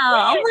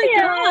 Wow. Oh my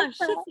Yeah. gosh.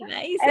 That's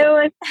amazing.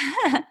 It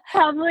was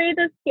probably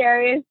the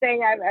scariest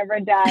thing I've ever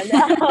done.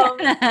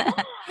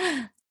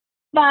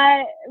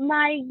 But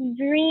my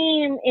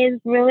dream is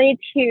really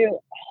to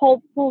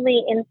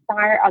hopefully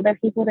inspire other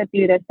people to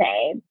do the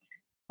same.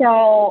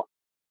 So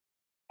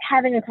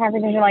having a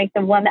conversation like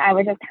the one that I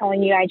was just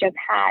telling you I just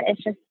had,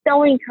 it's just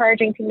so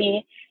encouraging to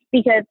me,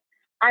 because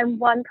I'm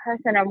one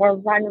person and we're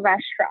one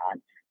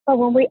restaurant. But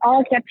when we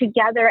all get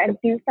together and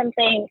do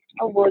something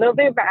a little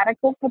bit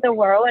radical for the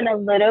world and a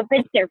little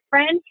bit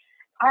different,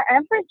 our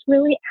efforts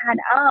really add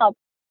up.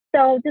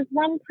 So this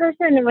one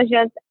person was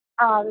just,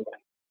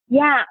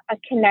 a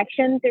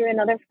connection through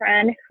another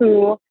friend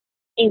who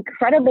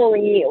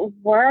incredibly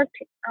worked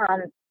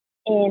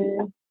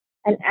in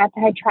an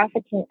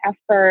anti-trafficking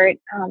effort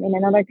in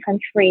another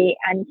country,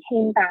 and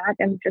came back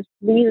and just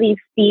really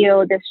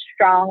feel this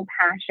strong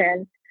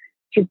passion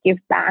to give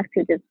back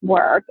to this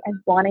work and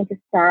wanting to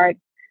start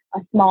a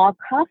small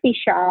coffee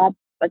shop,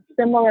 but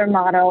similar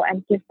model,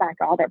 and give back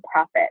all their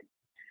profits.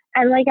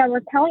 And like I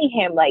was telling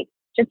him, like,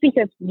 just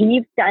because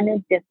we've done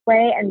it this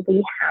way and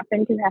we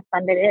happen to have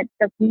funded it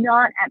does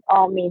not at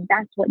all mean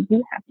that's what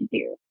you have to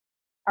do.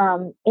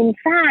 In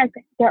fact,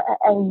 there are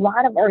a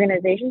lot of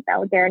organizations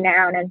out there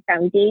now and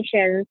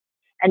foundations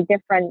and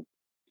different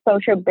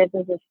social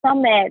businesses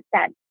summits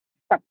that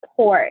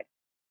support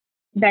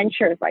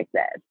ventures like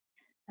this.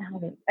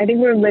 I think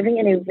we're living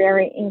in a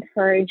very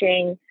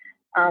encouraging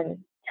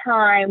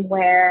time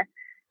where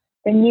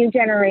the new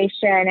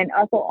generation and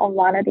also a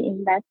lot of the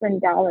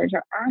investment dollars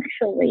are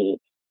actually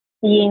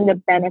seeing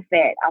the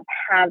benefit of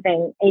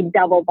having a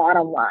double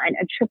bottom line,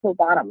 a triple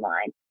bottom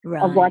line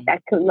of what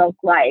that could look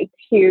like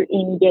to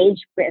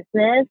engage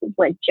business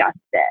with justice.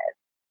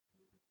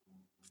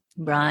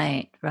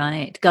 Right.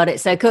 Got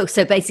it. So cool.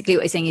 So basically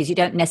what you're saying is you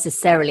don't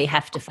necessarily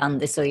have to fund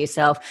this all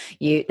yourself.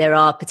 There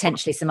are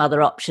potentially some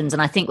other options.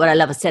 And I think what I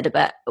love I said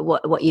about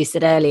what you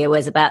said earlier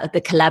was about the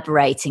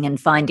collaborating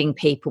and finding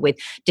people with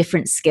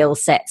different skill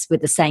sets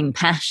with the same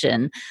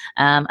passion.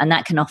 And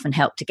that can often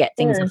help to get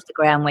things off the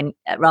ground when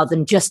rather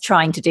than just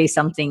trying to do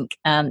something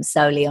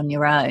solely on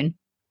your own.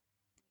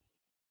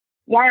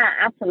 Yeah,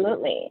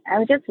 absolutely. I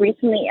was just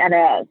recently at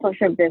a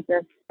social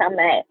business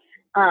summit.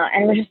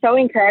 And it was just so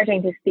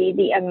encouraging to see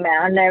the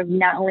amount of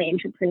not only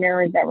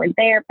entrepreneurs that were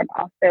there, but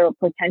also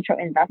potential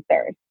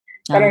investors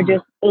that are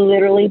just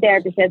literally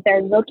there because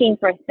they're looking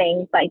for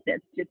things like this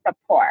to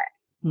support.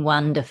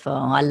 Wonderful.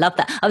 I love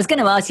that. I was going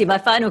to ask you, my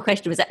final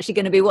question was actually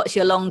going to be, what's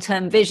your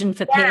long-term vision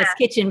for PS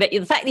Kitchen? But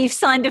the fact that you've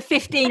signed a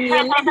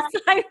 15-year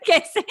lease, I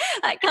guess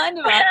that kind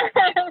of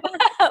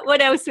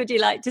what else would you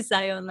like to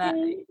say on that,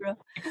 April?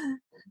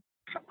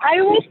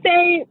 I would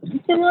say,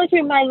 similar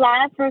to my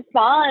last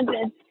response,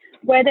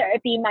 whether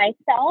it be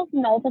myself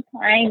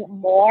multiplying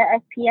more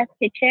of PS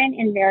Kitchen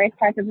in various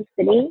parts of the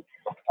city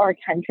or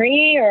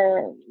country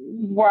or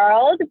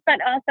world, but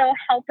also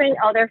helping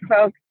other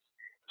folks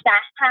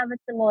that have a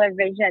similar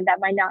vision that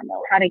might not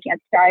know how to get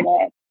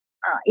started.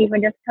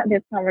 Even just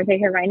this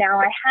conversation right now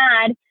I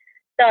had,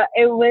 so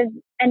it was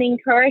an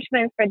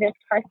encouragement for this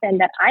person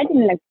that I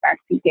didn't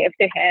expect to give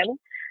to him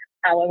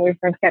when we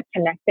first got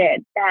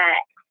connected, that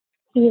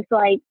he's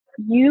like,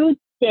 you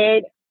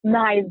did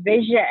my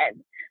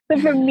vision. So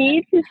for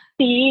me to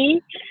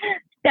see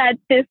that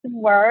this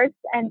works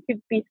and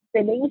to be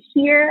sitting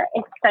here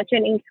is such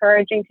an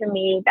encouraging to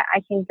me that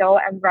I can go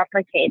and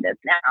replicate this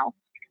now.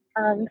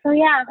 So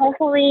yeah,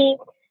 hopefully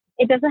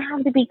it doesn't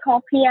have to be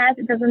called PS.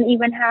 It doesn't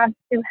even have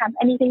to have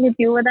anything to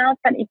do with us.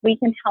 But if we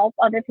can help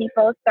other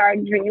people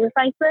start dreams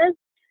like this,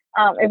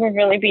 it would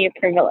really be a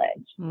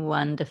privilege.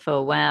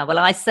 Wonderful. Wow. Well,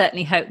 I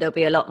certainly hope there'll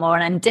be a lot more.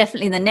 And I'm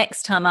definitely, the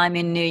next time I'm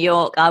in New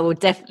York, I will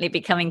definitely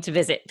be coming to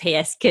visit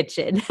PS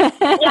Kitchen.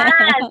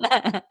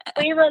 Yes.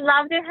 We would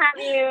love to have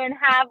you and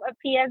have a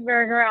PS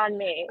burger on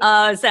me.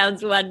 Oh,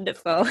 sounds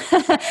wonderful.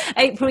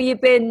 April,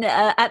 you've been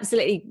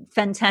absolutely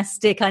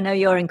fantastic. I know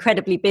you're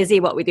incredibly busy,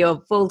 what with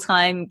your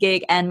full-time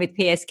gig and with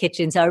PS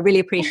Kitchen. So I really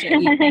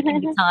appreciate you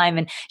taking the time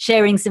and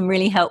sharing some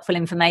really helpful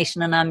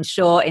information, and I'm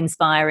sure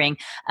inspiring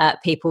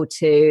people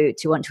to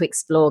want to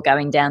explore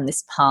going down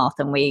this path.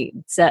 And we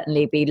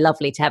certainly be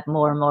lovely to have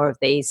more and more of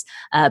these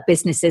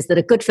businesses that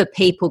are good for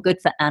people,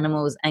 good for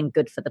animals, and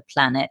good for the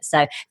planet.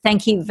 So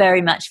thank you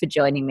very much for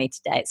joining me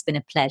today. It's been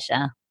a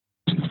pleasure.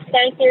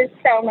 Thank you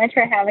so much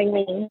for having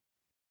me.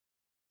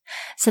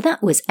 So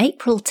that was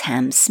April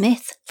Tam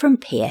Smith from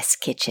PS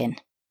Kitchen.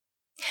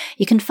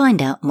 You can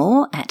find out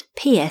more at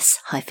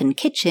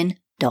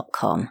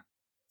ps-kitchen.com.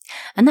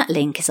 And that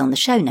link is on the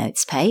show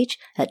notes page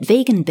at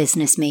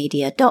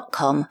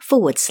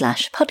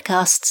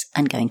veganbusinessmedia.com/podcasts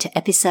and going to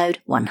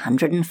episode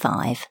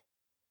 105.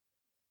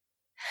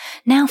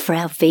 Now for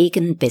our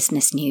vegan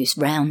business news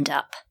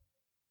roundup.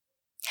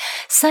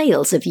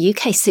 Sales of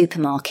UK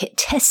supermarket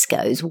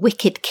Tesco's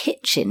Wicked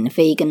Kitchen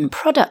vegan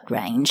product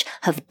range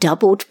have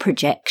doubled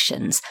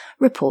projections,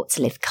 reports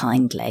Live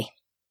Kindly.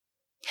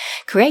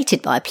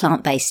 Created by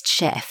plant-based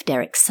chef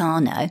Derek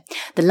Sarno,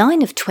 the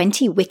line of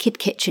 20 Wicked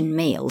Kitchen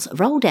meals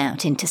rolled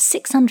out into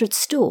 600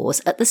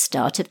 stores at the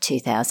start of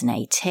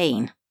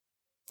 2018.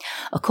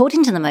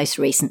 According to the most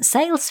recent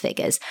sales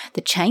figures,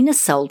 the chain has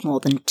sold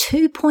more than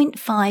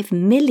 2.5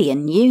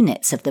 million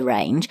units of the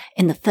range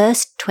in the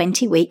first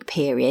 20-week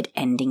period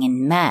ending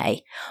in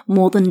May,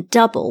 more than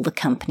double the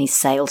company's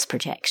sales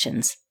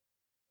projections.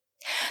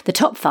 The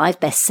top 5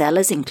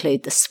 bestsellers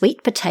include the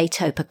sweet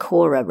potato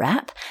pakora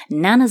wrap,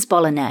 Nana's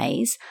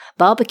Bolognese,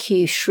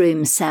 barbecue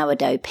shroom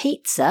sourdough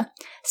pizza,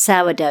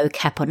 sourdough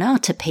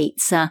caponata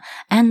pizza,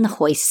 and the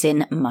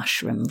hoisin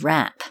mushroom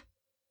wrap.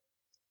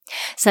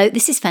 So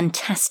this is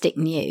fantastic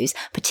news,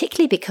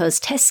 particularly because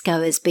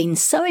Tesco has been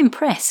so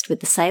impressed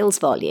with the sales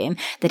volume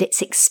that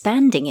it's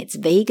expanding its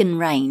vegan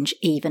range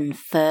even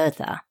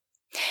further.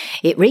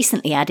 It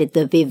recently added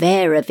the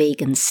Vivera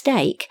vegan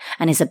steak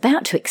and is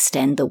about to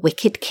extend the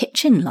Wicked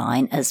Kitchen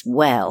line as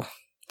well.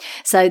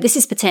 So this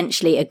is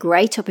potentially a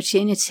great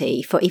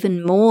opportunity for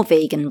even more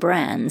vegan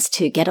brands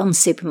to get on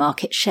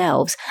supermarket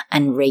shelves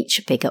and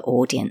reach bigger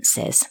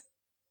audiences.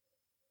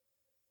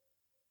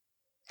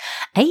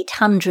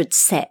 800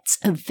 sets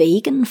of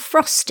vegan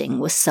frosting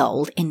were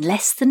sold in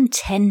less than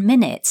 10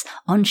 minutes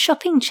on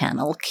shopping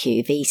channel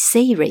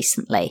QVC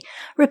recently,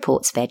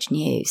 reports Veg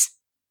News.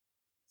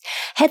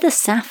 Heather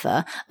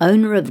Saffer,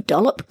 owner of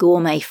Dollop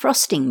Gourmet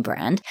Frosting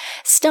brand,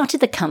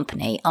 started the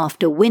company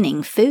after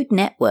winning Food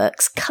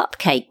Network's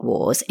Cupcake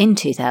Wars in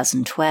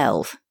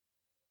 2012.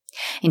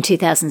 In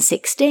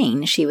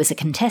 2016, she was a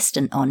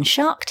contestant on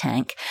Shark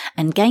Tank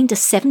and gained a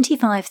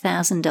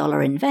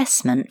 $75,000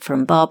 investment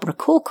from Barbara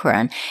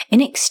Corcoran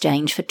in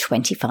exchange for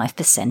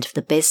 25% of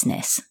the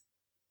business.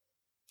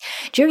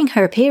 During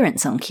her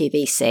appearance on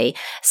QVC,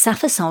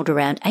 Saffer sold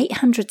around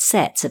 800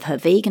 sets of her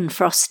vegan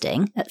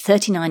frosting at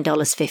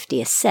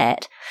 $39.50 a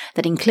set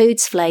that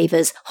includes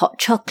flavours hot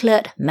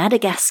chocolate,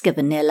 Madagascar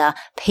vanilla,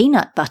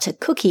 peanut butter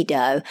cookie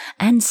dough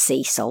and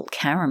sea salt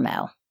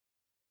caramel.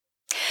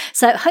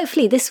 So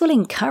hopefully this will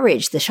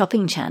encourage the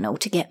shopping channel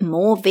to get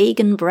more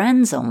vegan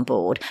brands on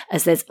board,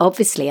 as there's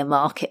obviously a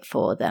market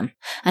for them.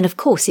 And of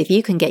course, if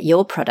you can get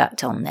your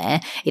product on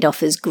there, it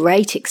offers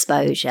great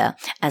exposure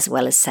as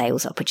well as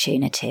sales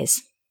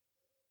opportunities.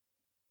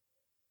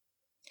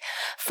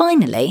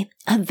 Finally,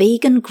 a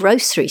vegan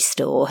grocery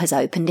store has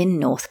opened in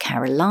North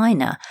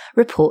Carolina,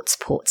 reports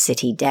Port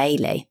City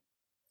Daily.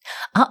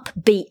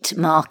 Upbeat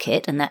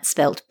Market, and that's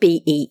spelt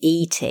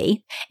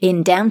B-E-E-T,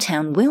 in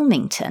downtown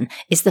Wilmington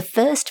is the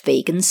first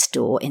vegan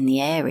store in the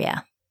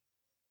area.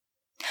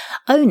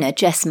 Owner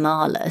Jess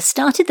Marler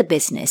started the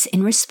business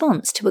in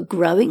response to a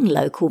growing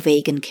local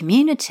vegan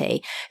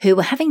community who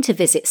were having to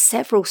visit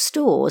several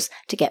stores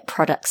to get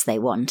products they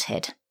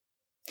wanted.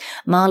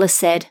 Marla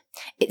said,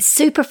 "It's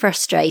super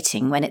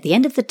frustrating when at the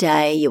end of the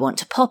day you want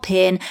to pop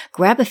in,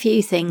 grab a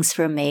few things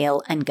for a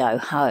meal and go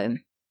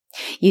home.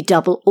 You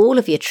double all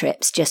of your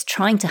trips just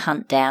trying to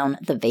hunt down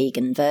the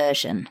vegan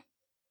version."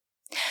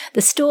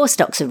 The store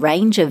stocks a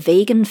range of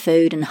vegan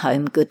food and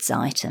home goods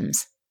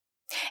items.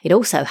 It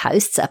also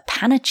hosts a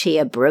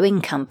Panacea Brewing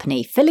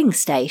Company filling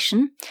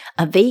station,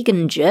 a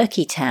vegan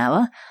jerky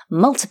tower,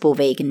 multiple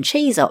vegan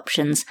cheese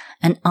options,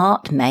 and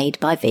art made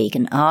by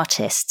vegan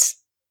artists.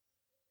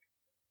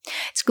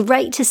 It's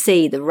great to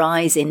see the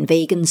rise in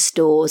vegan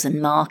stores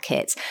and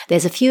markets.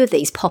 There's a few of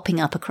these popping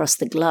up across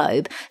the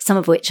globe, some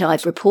of which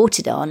I've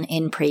reported on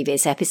in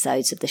previous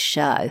episodes of the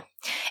show,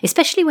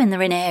 especially when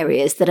they're in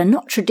areas that are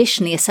not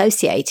traditionally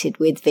associated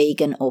with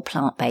vegan or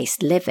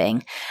plant-based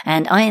living,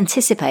 and I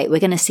anticipate we're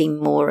going to see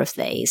more of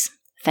these.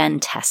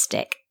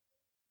 Fantastic.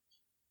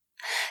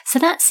 So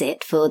that's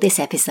it for this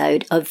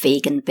episode of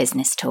Vegan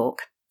Business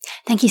Talk.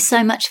 Thank you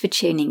so much for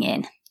tuning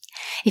in.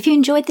 If you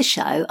enjoyed the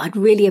show, I'd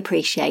really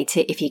appreciate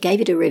it if you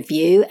gave it a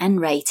review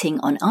and rating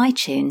on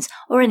iTunes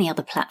or any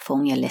other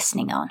platform you're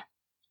listening on.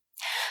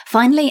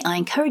 Finally, I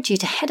encourage you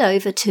to head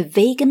over to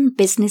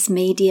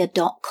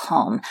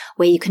veganbusinessmedia.com,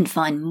 where you can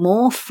find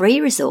more free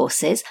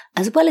resources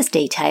as well as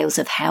details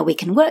of how we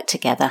can work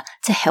together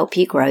to help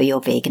you grow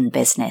your vegan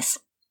business.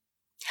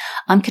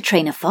 I'm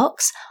Katrina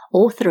Fox,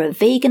 author of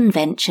Vegan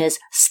Ventures,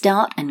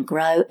 Start and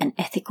Grow an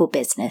Ethical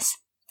Business.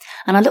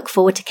 And I look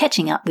forward to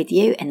catching up with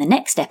you in the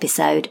next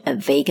episode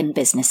of Vegan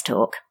Business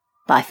Talk.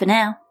 Bye for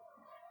now.